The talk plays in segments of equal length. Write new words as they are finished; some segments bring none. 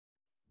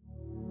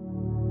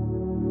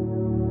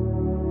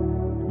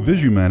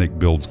Visumatic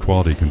builds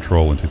quality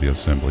control into the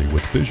assembly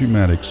with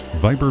Visumatic's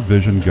Viper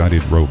Vision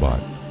guided robot.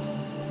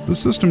 The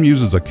system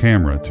uses a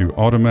camera to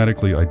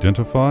automatically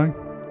identify,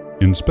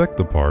 inspect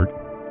the part,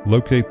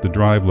 locate the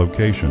drive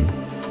location,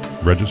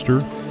 register,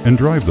 and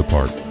drive the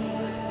part.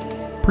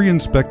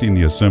 Pre-inspecting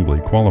the assembly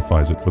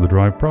qualifies it for the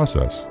drive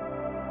process.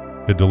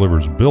 It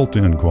delivers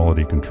built-in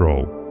quality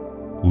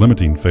control,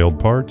 limiting failed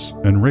parts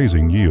and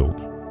raising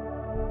yield.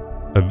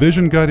 A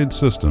vision-guided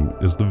system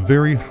is the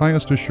very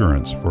highest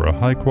assurance for a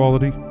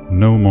high-quality,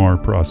 no-mar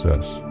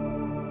process.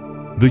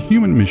 The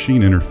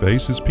human-machine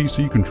interface is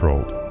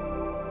PC-controlled.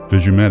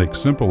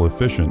 Visumatic's simple,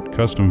 efficient,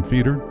 custom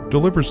feeder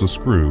delivers the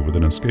screw with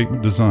an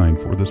escapement design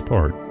for this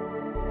part.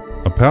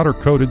 A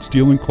powder-coated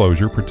steel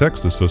enclosure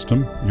protects the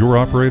system, your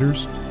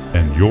operators,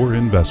 and your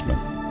investment.